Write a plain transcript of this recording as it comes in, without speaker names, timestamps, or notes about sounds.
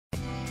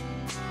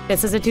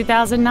This is a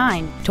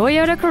 2009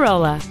 Toyota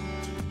Corolla.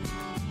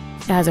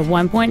 It has a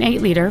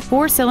 1.8-liter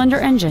four-cylinder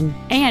engine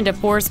and a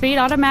 4-speed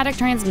automatic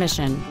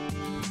transmission.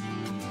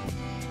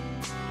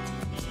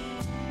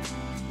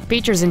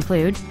 Features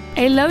include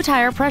a low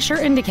tire pressure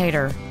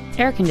indicator,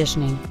 air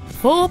conditioning,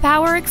 full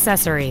power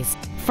accessories,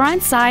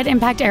 front side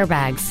impact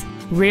airbags,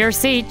 rear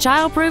seat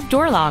child-proof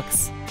door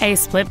locks, a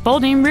split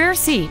folding rear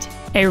seat,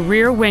 a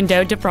rear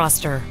window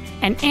defroster,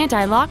 an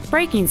anti-lock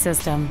braking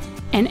system,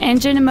 an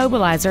engine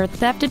immobilizer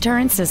theft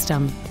deterrent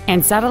system,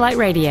 and satellite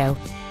radio.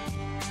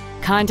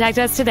 Contact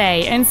us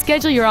today and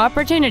schedule your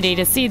opportunity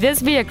to see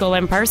this vehicle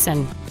in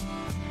person.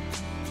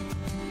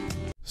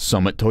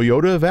 Summit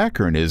Toyota of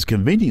Akron is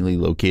conveniently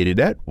located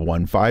at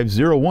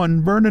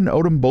 1501 Vernon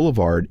Odom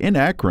Boulevard in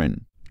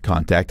Akron.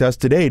 Contact us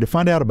today to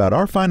find out about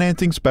our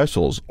financing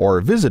specials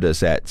or visit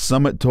us at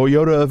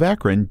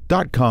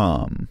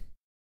summittoyotaofakron.com.